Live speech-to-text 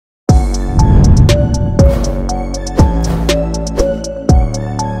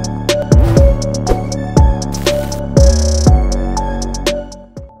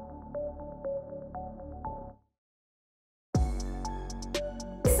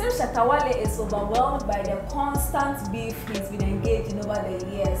Shatta Wale is overwhelmed by the constant beef he's been engaged in over the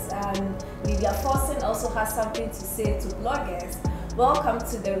years, and Lydia Forson also has something to say to bloggers. Welcome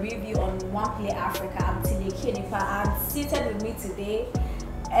to the review on OneplayAfrica. I'm Lydia Forson, and seated with me today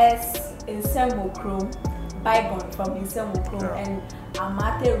is Insemokrom, Bygone from Insemokrom, and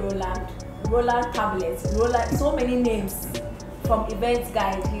Amate Roland Tablets, so many names from Events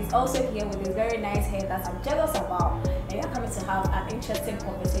Guide. He's also here with his very nice hair that I'm jealous about, and we're coming to have an interesting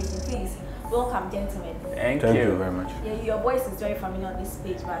conversation. Please welcome, gentlemen. Thank you very much. Yeah, your voice is very familiar on this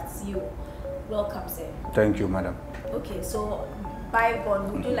page, but you welcome, sir. Thank you, madam. Okay, so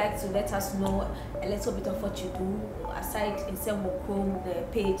Bygone, would you like to let us know a little bit of what you do aside Insemokrom, the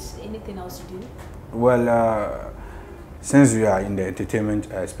page, anything else you do? Well, since we are in the entertainment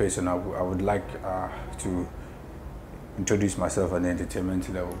space, and I would like to introduce myself on the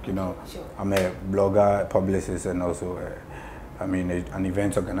entertainment level. You know, sure. I'm a blogger, publicist, and also an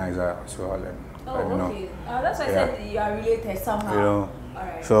event organizer as well. And, okay. That's why I said you are related somehow. You know, all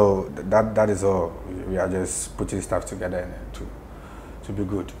right. So that is all. We are just putting stuff together and to be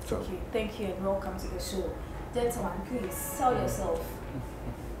good. So. Okay, thank you and welcome to the show. Gentlemen, please sell yourself.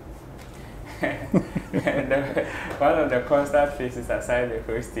 One of the constant faces aside the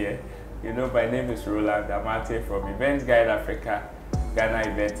host here, you know, my name is Roland Amate from Events Guide Africa,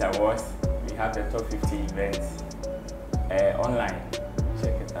 Ghana Events Awards. We have the top 50 events online.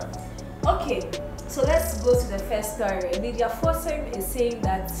 Check it out. Okay, so let's go to the first story. Lydia Forson is saying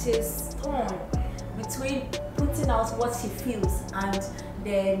that she's torn between putting out what she feels and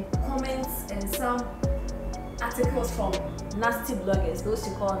then comments and some articles from nasty bloggers, those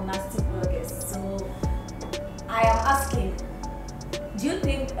you call nasty bloggers. So I am asking, do you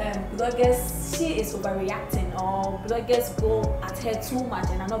think bloggers, she is overreacting, or bloggers go at her too much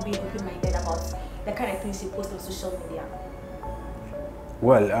and are not being open-minded about the kind of things she posts on social media?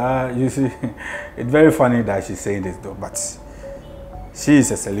 Well, you see, it's very funny that she's saying this though, but she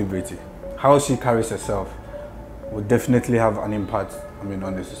is a celebrity. How she carries herself will definitely have an impact,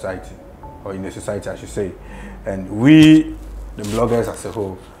 on the society, or in the society, I should say. And we, the bloggers as a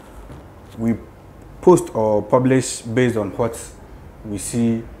whole, we post or publish based on what we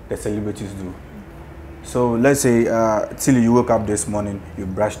see the celebrities do. So let's say till you woke up this morning, you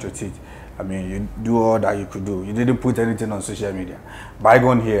brushed your teeth. You do all that you could do. You didn't put anything on social media.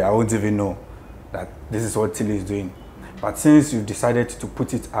 Bygone here, I won't even know that this is what Tilly is doing. But since you decided to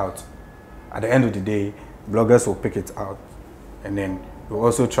put it out, at the end of the day, bloggers will pick it out. And then you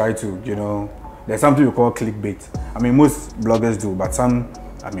also try to, there's something we call clickbait. Most bloggers do, but some,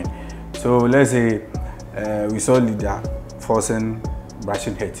 so let's say we saw Lydia Forson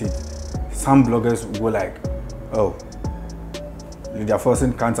brushing her teeth. Some bloggers will go like, oh, Lydia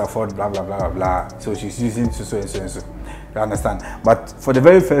Forson can't afford blah, blah, blah, blah, blah. So she's using so and so and so. You understand? But for the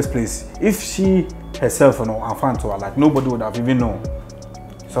very first place, if she herself, like nobody would have even known.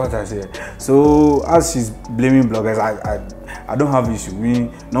 So what I say. So as she's blaming bloggers, I don't have issue.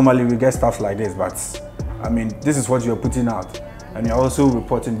 Normally we get stuff like this, but this is what you're putting out, and you're also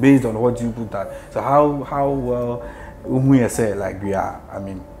reporting based on what you put out. So how well we say like we are.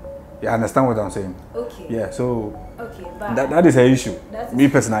 You understand what I'm saying? Okay. Yeah. So. Okay, but that is her issue. Me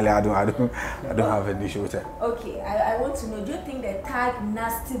personally, I don't have an issue with her. Okay, I want to know. Do you think the tag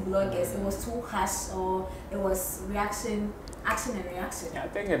nasty bloggers, it was too harsh, or it was action and reaction? Yeah, I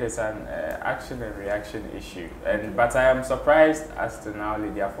think it is an action and reaction issue, but I am surprised as to now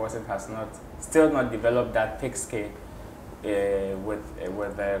Lydia Forson has still not developed that thick skin with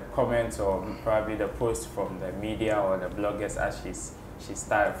the comments or probably the post from the media or the bloggers as she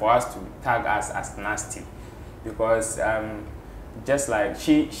started for us to tag us as nasty, because just like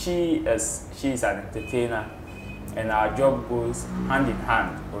she is an entertainer, and our job goes hand in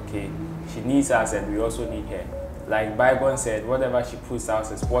hand. Okay, she needs us and we also need her. Like Bygone said, whatever she puts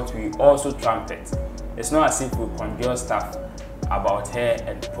out is what we also trumpet. It's not as if we conjure stuff about her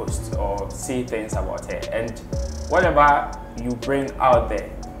and post or say things about her. And whatever you bring out there,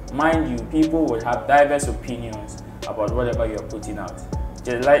 mind you, people will have diverse opinions about whatever you're putting out.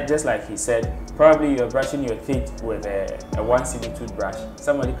 Just like he said, probably you're brushing your teeth with a 1 cd toothbrush.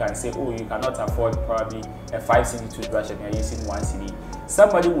 Somebody can say, oh, you cannot afford probably a 5 cd toothbrush and you're using 1 cd.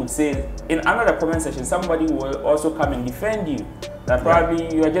 Somebody would say, in another comment section, somebody will also come and defend you. That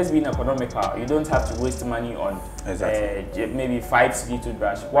probably you are just being economical. You don't have to waste money on maybe 5 cd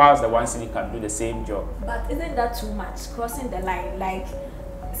toothbrush, whilst the 1 cd can do the same job. But isn't that too much, crossing the line? Like,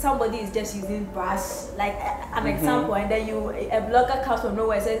 somebody is just using brush, like an example, and then a blogger comes from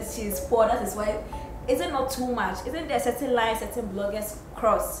nowhere and says she's poor, that is why. Is it not too much? Isn't there a certain line certain bloggers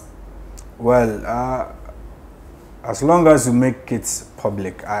cross? Well, as long as you make it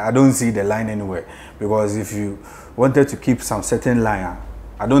public, I don't see the line anywhere. Because if you wanted to keep some certain line,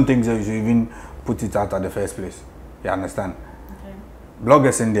 I don't think that you should even put it out at the first place. You understand? Okay.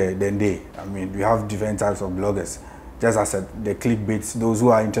 Bloggers in there, then I mean, we have different types of bloggers. Just as I said, the clickbaits, those who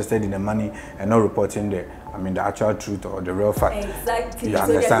are interested in the money and not reporting the actual truth or the real fact. Exactly. You so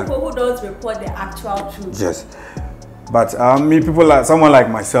understand? there are people who don't report the actual truth. Yes. But me, people like someone like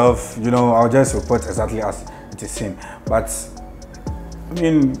myself, you know, I'll just report exactly as it is seen. But I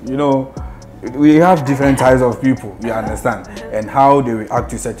mean, you know, we have different types of people, you understand, and how they react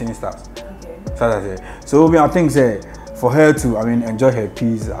to certain stuff. Okay. So I think for her to, enjoy her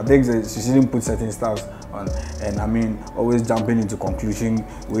peace, I think she shouldn't put certain stuff on, and always jumping into conclusion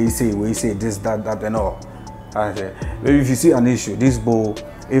where you say this, that, and all. Maybe if you see an issue, this bowl,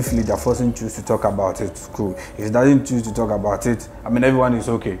 if Lydia Forson chooses to talk about it, cool. If he doesn't choose to talk about it, everyone is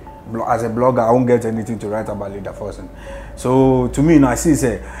okay. As a blogger, I won't get anything to write about Lydia Forson. So to me, now I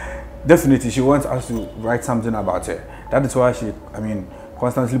see definitely she wants us to write something about her. That is why she,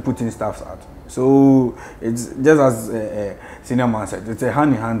 constantly putting stuff out. So it's just as senior man said, it's a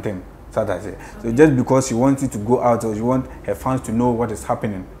hand-in-hand thing. So just because she wants it to go out or she wants her fans to know what is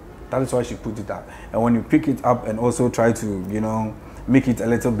happening, that is why she put it up. And when you pick it up and also try to, make it a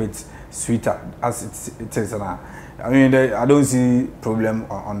little bit sweeter as it is now, I don't see problem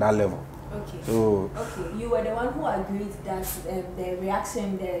on that level. Okay. So okay, you were the one who agreed that the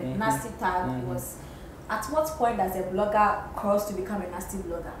reaction, the nasty tag was. At what point does a blogger cross to become a nasty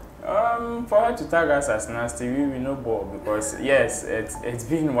blogger? For her to tag us as nasty, we know more, because yes, it's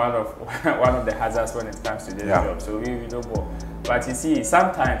been one of the hazards when it comes to this job. So we know more. But you see,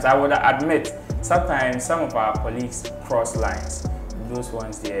 sometimes I would admit, sometimes some of our colleagues cross lines. Those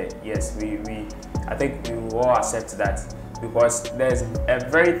ones there, yes, I think we will all accept that, because there's a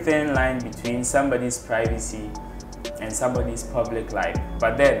very thin line between somebody's privacy and somebody's public life.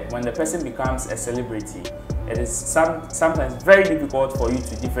 But then when the person becomes a celebrity, it is sometimes very difficult for you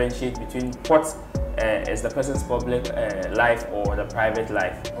to differentiate between what is the person's public life or the private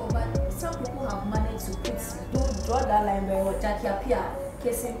life. Oh, but some people have managed to draw that line by Hajia,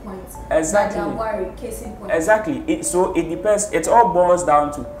 case in point. Exactly. They are worried, case in point. Exactly. So it depends. It all boils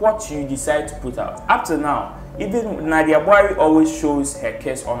down to what you decide to put out. Up to now, even Nadia Buhari always shows her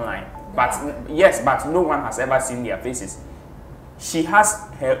case online. But yes, but no one has ever seen their faces. She has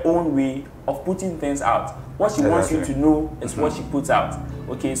her own way of putting things out. What she wants you to know is what she puts out.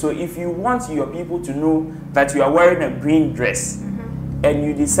 Okay, so if you want your people to know that you are wearing a green dress, and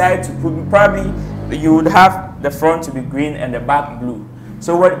you decide to put, probably you would have the front to be green and the back blue.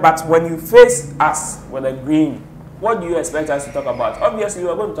 So but when you face us with a green, what do you expect us to talk about? Obviously, we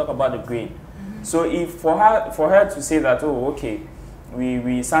are going to talk about the green. So if for her to say that, oh, okay,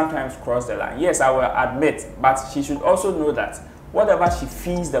 we sometimes cross the line. Yes, I will admit, but she should also know that whatever she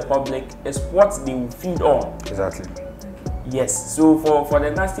feeds the public is what they will feed on. Exactly. Yes. So for the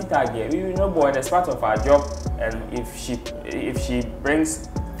nasty tag here, we know, boy, that's part of our job. And if she brings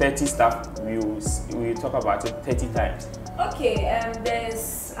 30 stuff, we will talk about it 30 times. Okay.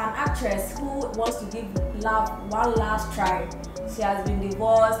 There's an actress who wants to give love one last try. She has been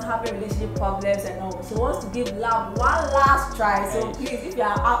divorced, having relationship problems and all. She wants to give love one last try. So please, if you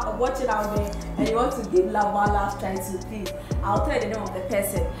are watching out there and you want to give love one last try, so please, I'll tell you the name of the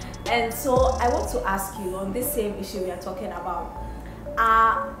person. And so I want to ask you on this same issue we are talking about.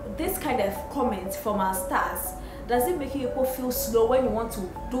 This kind of comments from our stars, does it make people feel slow when you want to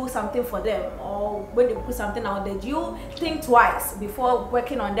do something for them, or when they put something out there? Do you think twice before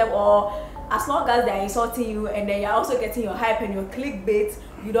working on them, or as long as they're insulting you and then you're also getting your hype and your clickbait,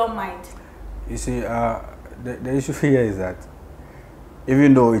 you don't mind? You see, the issue here is that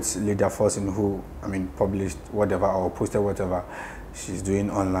even though it's Lydia Forson who, published whatever or posted whatever she's doing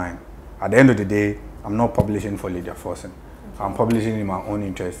online, at the end of the day, I'm not publishing for Lydia Forson. Okay. I'm publishing in my own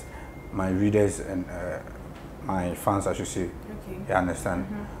interest, my readers and my fans, I should say. Okay. You understand?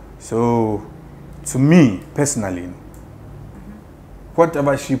 So, to me, personally,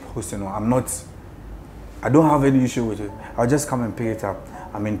 whatever she posts, I don't have any issue with it. I'll just come and pick it up.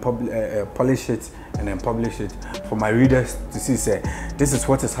 Polish it and then publish it for my readers to see, say, this is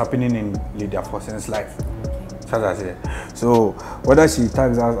what is happening in Lydia Forson's life. So, whether she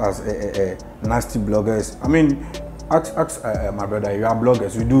tags us as a nasty bloggers, ask my brother, you are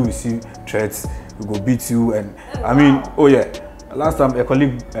bloggers, we do receive threats, we go beat you, and oh yeah. Last time a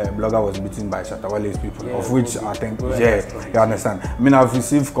colleague blogger was beaten by Shatta Wale's people, of which I think, you understand. I've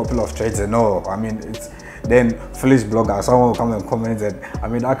received a couple of threats and all. It's then foolish blogger, someone will come and comment and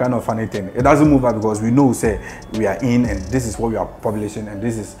that kind of funny thing. It doesn't move up because we know, say, we are in and this is what we are publishing and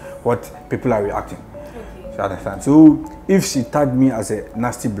this is what people are reacting. Okay. You understand? So if she tagged me as a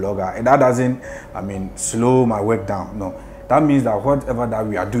nasty blogger, that doesn't, I mean, slow my work down. No, that means that whatever that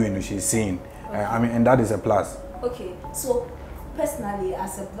we are doing, she's seeing. Okay. I mean, and that is a plus. Okay, so personally,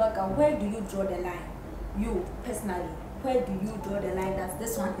 as a blogger, where do you draw the line? You personally, where do you draw the line that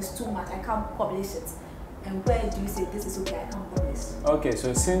this one is too much, I can't publish it? And where do you say this is okay, I can't publish? Okay,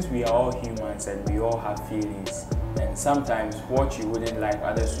 so since we are all humans and we all have feelings, and sometimes what you wouldn't like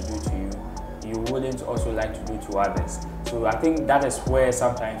others to do to you, you wouldn't also like to do to others. So I think that is where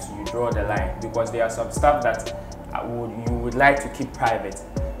sometimes you draw the line, because there are some stuff that you would like to keep private.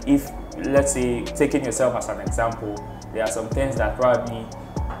 If, let's say, taking yourself as an example, there are some things that probably,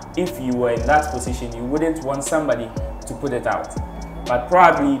 if you were in that position, you wouldn't want somebody to put it out. But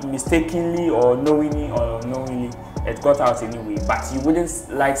probably mistakenly or knowingly or unknowingly, it got out anyway. But you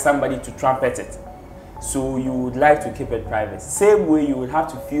wouldn't like somebody to trumpet it. So you would like to keep it private. Same way you would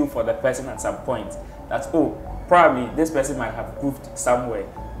have to feel for the person at some point that, oh, probably this person might have goofed somewhere,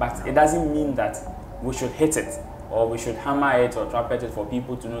 but it doesn't mean that we should hit it or we should hammer it or trumpet it for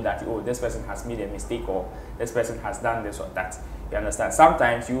people to know that, oh, this person has made a mistake or this person has done this or that. You understand?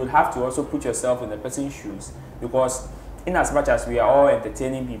 Sometimes you would have to also put yourself in the person's shoes, because in as much as we are all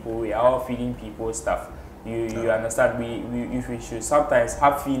entertaining people, we are all feeding people stuff, you understand, we should sometimes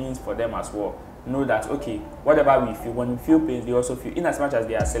have feelings for them as well. Know that, okay, whatever we feel, when we feel pain, they also feel. In as much as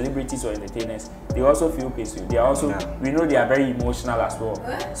they are celebrities or entertainers, they also feel pain. They are also, we know they are very emotional as well.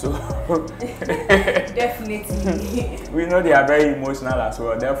 So definitely, we know they are very emotional as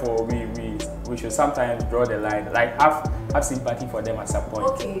well. Therefore, we should sometimes draw the line, like have sympathy for them at some point.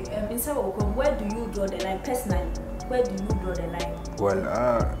 Okay, Mr. Okon, where do you draw the line personally? Where do you draw the line? Well,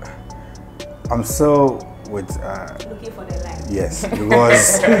 I'm so with looking for the line. Yes,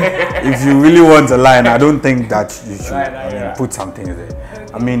 because if you really want a line, I don't think that you should put something there.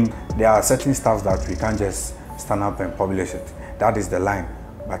 Okay. I mean, there are certain stuff that we can't just stand up and publish it. That is the line.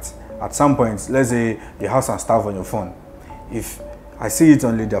 But at some point, let's say you have some stuff on your phone. If I see it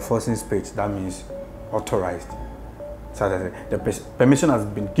on Lydia Forson's page, that means authorized. So that the permission has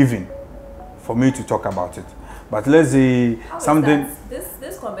been given for me to talk about it. But let's say something.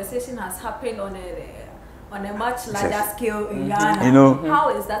 This conversation has happened on a much larger scale in Ghana. You know, how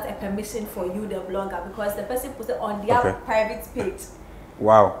is that a permission for you, the blogger? Because the person put it on their private page.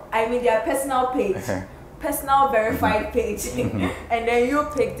 Wow. I mean their personal page, personal verified page, and then you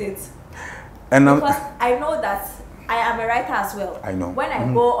picked it. And because I know that I am a writer as well. I know. When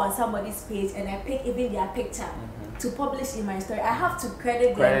I go on somebody's page and I pick even their picture to publish in my story, I have to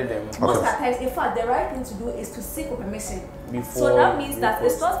credit them. Most of the times, in fact, the right thing to do is to seek permission. So that means that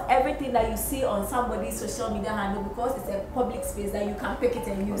it's not everything that you see on somebody's social media handle, because it's a public space that you can pick it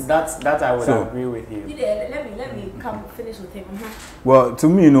and use. That I would agree with you. Let me come finish with him. Well, to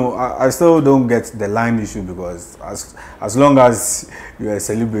me, I still don't get the line issue, because as long as you're a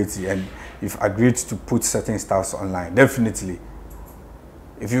celebrity and you've agreed to put certain stuff online, definitely.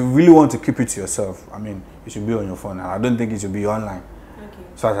 If you really want to keep it to yourself, I mean, it should be on your phone. I don't think it should be online.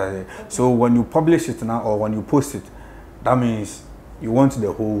 Okay. So when you publish it now or when you post it, that means you want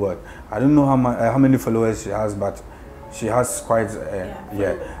the whole world. I don't know how many followers she has, but she has quite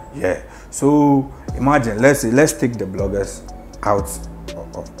yeah. So imagine, let's take the bloggers out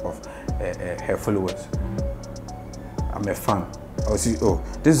of her followers. I'm a fan. I'll see, oh,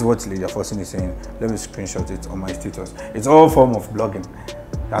 this is what Lydia Forson is saying. Let me screenshot it on my status. It's all form of blogging.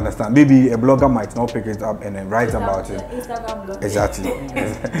 You understand? Maybe a blogger might not pick it up and then write about it. Instagram blog. Exactly.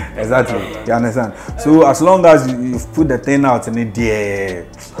 Exactly. You understand? So as long as you've put the thing out in it there,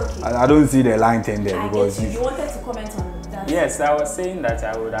 I don't see the line thing there. Because you wanted to comment on that. Yes, I was saying that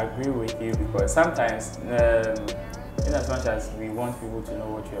I would agree with you, because sometimes in as much as we want people to know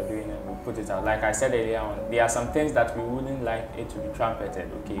what you're doing and we put it out, like I said earlier on, there are some things that we wouldn't like it to be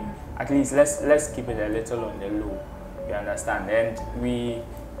trumpeted. Okay, at least let's keep it a little on the low. You understand? And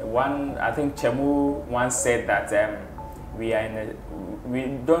I think Chemu once said that we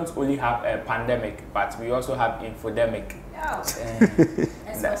don't only have a pandemic, but we also have infodemic.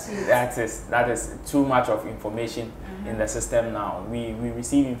 That is too much of information in the system now. We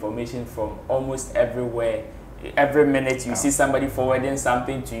receive information from almost everywhere. Every minute you see somebody forwarding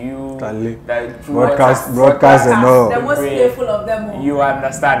something to you, that broadcast and all. The most fearful of them all. You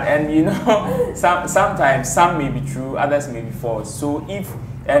understand? And you know, sometimes some may be true, others may be false. So in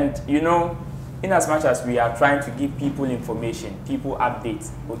as much as we are trying to give people information, people updates,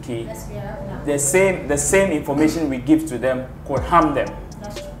 okay, the same information we give to them could harm them.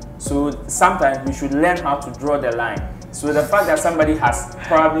 So sometimes we should learn how to draw the line. So the fact that somebody has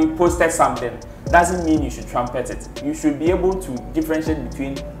probably posted something doesn't mean you should trumpet it. You should be able to differentiate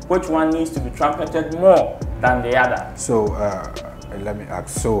between which one needs to be trumpeted more than the other. So let me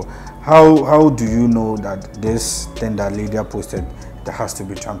ask, so how do you know that this thing that Lydia posted that has to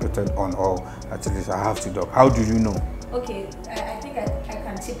be trumpeted on, or at least I have to talk? How do you know? Okay, I think I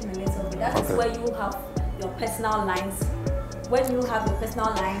can chip in a little bit. That is where you have your personal lines. When you have your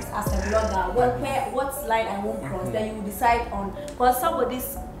personal lines as a blogger, what line I won't cross, then you decide on, because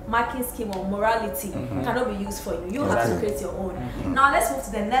somebody's marking scheme or morality cannot be used for you. You have to create your own. Now let's move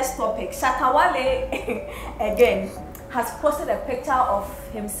to the next topic. Shatta Wale again has posted a picture of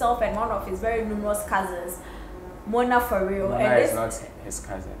himself and one of his very numerous cousins, Mona for real. Mona and is not his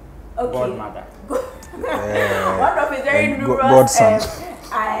cousin. Okay. Godmother. One of his very numerous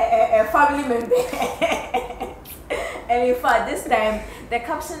family members. And in fact, this time the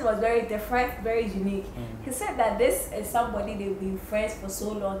caption was very different, very unique. He said that this is somebody they've been friends for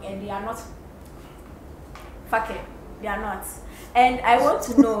so long and they are not fucking. They are not. And I want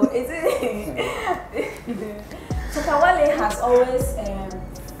to know, is it Shatta Wale has always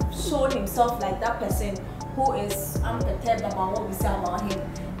shown himself like that person who is unperturbed about what we say about him.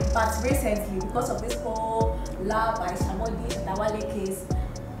 But recently, because of this whole love by Shatta Wale case,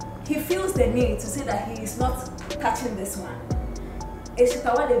 he feels the need to say that he is not touching this one. Is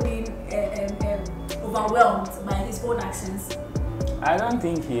Shatta Wale being overwhelmed by his own actions? I don't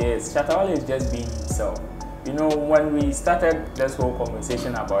think he is. Shatta Wale is just being himself. You know, when we started this whole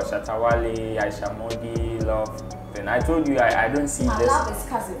conversation about Shatta Wale, Aisha Modi, love, then I told you I don't see this. Love is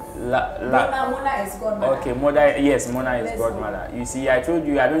cousin. Mona is godmother. Okay, Mona is godmother. You see, I told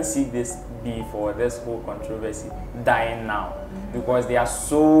you I don't see this beef or this whole controversy dying now, because there are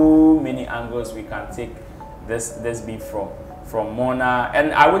so many angles we can take this beef from Mona,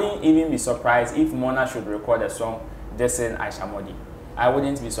 and I wouldn't even be surprised if Mona should record a song dissing Aisha Modi. I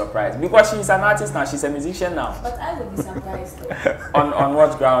wouldn't be surprised, because she's an artist now, she's a musician now. But I would be surprised though. on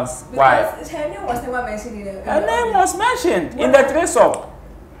what grounds? Because why? Her name was never mentioned in the Her name was mentioned in the threesome.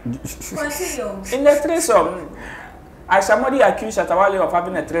 Continue. In the threesome, Aisha Modi accused Shatta Wale of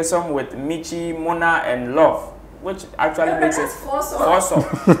having a threesome with Michi, Mona, and Love, which actually makes it foursome.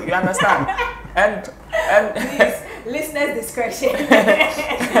 You understand? And please, listeners' discretion.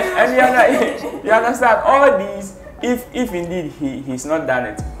 And you understand all these. If indeed he's not done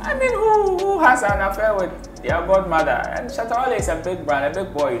it, I mean, who has an affair with their godmother? And Shatta Wale is a big brand, a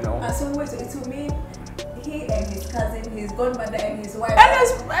big boy, you know. And so wait, it will mean he and his cousin, his godmother and his wife,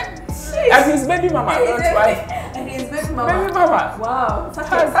 and his baby mama, not wife, and his baby mama. Baby mama. Wow,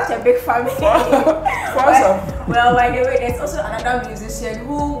 such a big family. Well, by the way, there's also another musician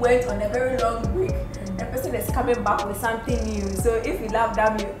who went on a very long break. The person is coming back with something new. So if you love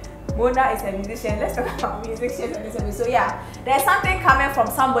that music, Mona is a musician. Let's talk about musicians on this episode. So yeah, there's something coming from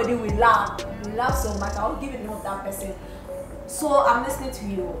somebody we love. We love so much. I'll give it the name of that person. So I'm listening to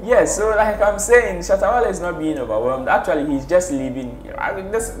you. Yes, so like I'm saying, Shatta Wale is not being overwhelmed. Actually, he's just leaving. I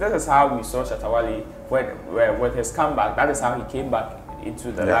mean, this is how we saw Shatta Wale with his comeback. That is how he came back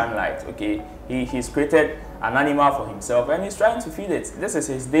into the limelight. Okay, he's created an animal for himself and he's trying to feed it. This is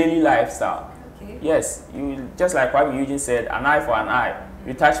his daily lifestyle. Okay. Yes, you just like what Eugene said, an eye for an eye.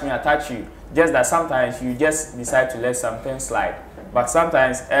 You touch me, I touch you. Just that sometimes you just decide to let something slide. But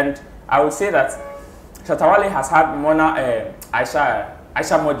sometimes, and I would say that Shatta Wale has had Mona,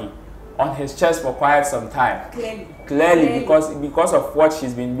 Aisha Modi on his chest for quite some time. Clearly, because of what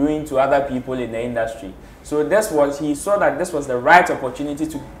she's been doing to other people in the industry. So he saw that this was the right opportunity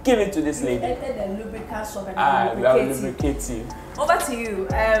to give it to this lady. The lubricant shop and lubricate you. Over to you.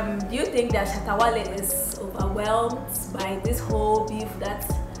 Do you think that Shatta Wale is overwhelmed by this whole beef that,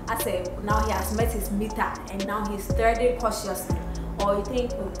 I say, now he has met his meter and now he's treading cautiously? Or you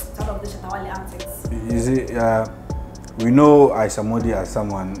think, some of the Shatta Wale antics? You see, we know Aisha Modi as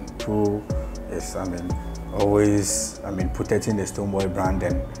someone who is, always, protecting the Stonebwoy brand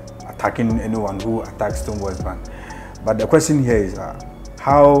and attacking anyone who attacks Stonebwoy's brand. But the question here is,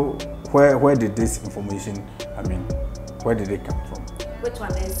 where did this information, where did it come from? Which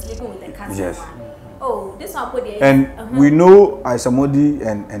one is living with the cousin? Yes. Oh, this one put the... And we know Aisha Modi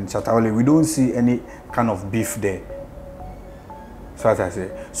and Shatta Wale, we don't see any kind of beef there. So as I say,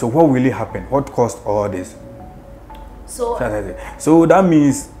 so what really happened? What caused all this? So that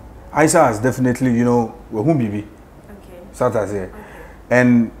means Aisha has definitely, whom Bibi. Okay. So as I say. Okay.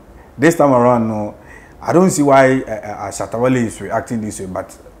 And this time around, no, I don't see why Shatta Wale is reacting this way,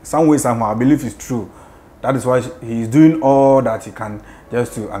 but some way, somehow, I believe it's true. That is why he is doing all that he can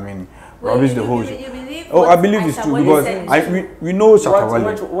just to, rubbish the whole show. You believe Oh, I believe it's true because we know Shatta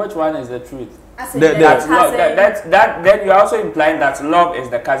Wale. Which one is the truth? Then you're also implying that Love is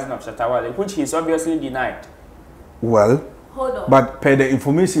the cousin of Shatta Wale, which he's obviously denied. Well, hold on. But per the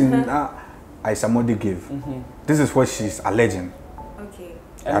information Aishamodi gave, this is what she's alleging. Okay.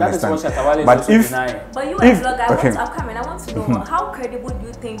 And that is what Shatta Wale is but also denying. But you as blogger, I want to know how credible do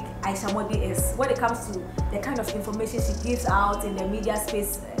you think Aishamodi is when it comes to the kind of information she gives out in the media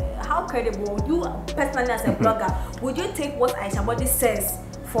space? How credible, you personally as a blogger, would you take what Aishamodi says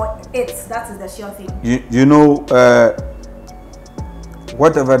for it? That is the sure thing. You know,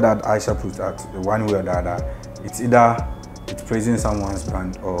 whatever that Aisha puts out, the one way or the other, it's either it's praising someone's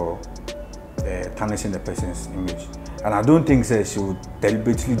brand or tarnishing the person's image. And I don't think she would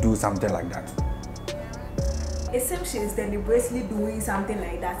deliberately do something like that. It seems she is deliberately doing something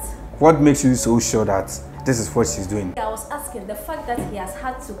like that. What makes you so sure that this is what she's doing? I was asking, the fact that he has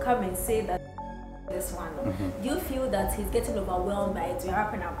had to come and say that this one, do you feel that he's getting overwhelmed by it? You're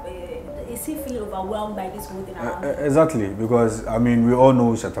wrapping up. Is he feeling overwhelmed by this whole thing around? Exactly, because I mean, we all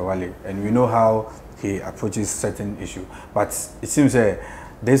know Shatta Wale and we know how he approaches certain issue. But it seems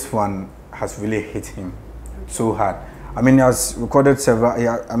this one has really hit him so hard. I mean, he has recorded several. He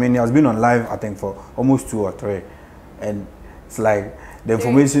has been on live, I think, for almost 2 or 3, and it's like the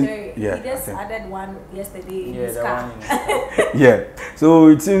information. Yeah, he just added one yesterday in his car. Yeah, so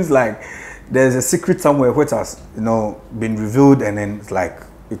it seems like there's a secret somewhere which has been revealed, and then it's like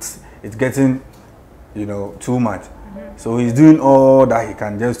it's getting too much. So he's doing all that he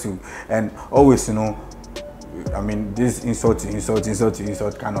can just to, and always I mean, this insult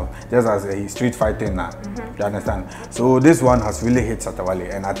kind of, just as he's street fighting now. You understand? So this one has really hit Shatta Wale,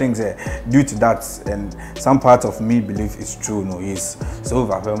 and I think due to that, and some part of me believe it's true. He's so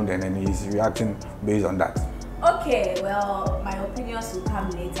overwhelmed, and then he's reacting based on that. Okay, well, my opinions will come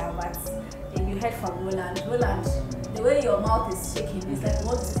later, but you heard from Roland. Roland, the way your mouth is shaking, it's like,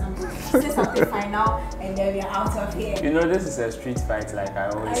 what is something? Say something final, and then we're out of here. This is a street fight, like I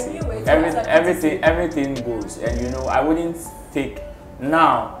always say. Everything goes, and I wouldn't take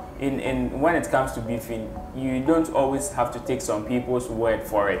now. When it comes to beefing, you don't always have to take some people's word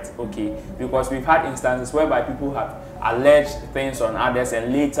for it, okay? Because we've had instances whereby people have alleged things on others,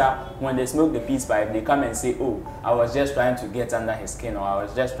 and later, when they smoke the peace pipe, they come and say, oh, I was just trying to get under his skin, or I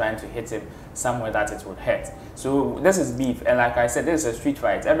was just trying to hit him somewhere that it would hurt. So this is beef, and like I said, this is a street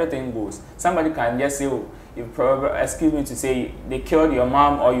fight. Everything goes. Somebody can just say, oh, you probably, excuse me to say, they killed your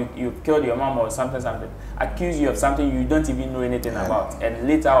mom, or you killed your mom, or something, accuse you of something you don't even know anything about, and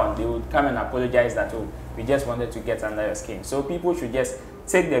later on they would come and apologize that, oh, we just wanted to get under your skin. So people should just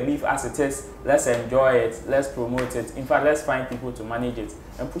take the beef as it is. Let's enjoy it, let's promote it. In fact, let's find people to manage it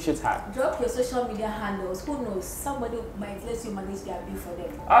and push it hard. Drop your social media handles. Who knows, somebody might let you manage their beef for them.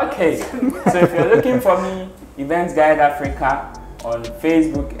 Okay, so if you're looking for me, Events Guide Africa on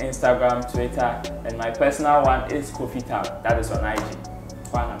Facebook, Instagram, Twitter, and my personal one is Kofi Town. That is on IG.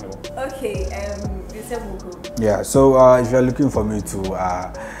 Okay, yeah, so if you're looking for me to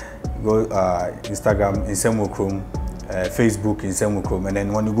go Instagram Insemokrom, Facebook Insemokrom, and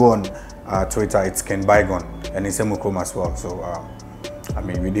then when you go on Twitter, it's Ken Bygone and Insemokrom as well. So I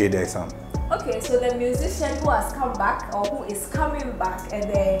mean, we did there some. Okay, so the musician who has come back, or who is coming back, and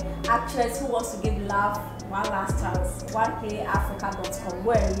the actress who wants to give love one last chance, OneplayAfrica.com,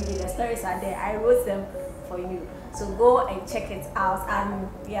 where really the stories are there. I wrote them for you, so go and check it out. And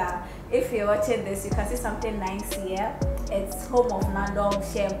yeah, if you're watching this, you can see something nice here. It's home of Nandom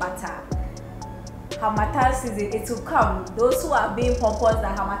Shea Butter. Harmattan season, it will come. Those who are being pompous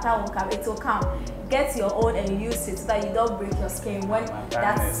that Harmattan will come, it will come. Get your own and use it so that you don't break your skin when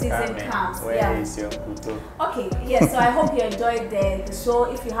that season comes. Where is your kuto? Okay, yes, so I hope you enjoyed the show.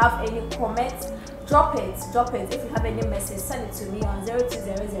 If you have any comments, drop it. If you have any message, send it to me on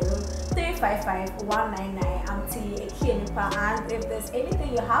 0200-355-199. I'm Tilly Ekienipa, and if there's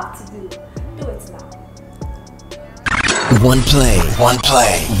anything you have to do it now. Oneplay.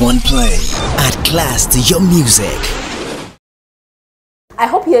 Add class to your music. I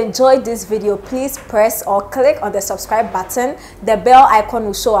hope you enjoyed this video. Please press or click on the subscribe button. The bell icon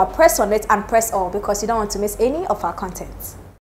will show up. Press on it and press all because you don't want to miss any of our content.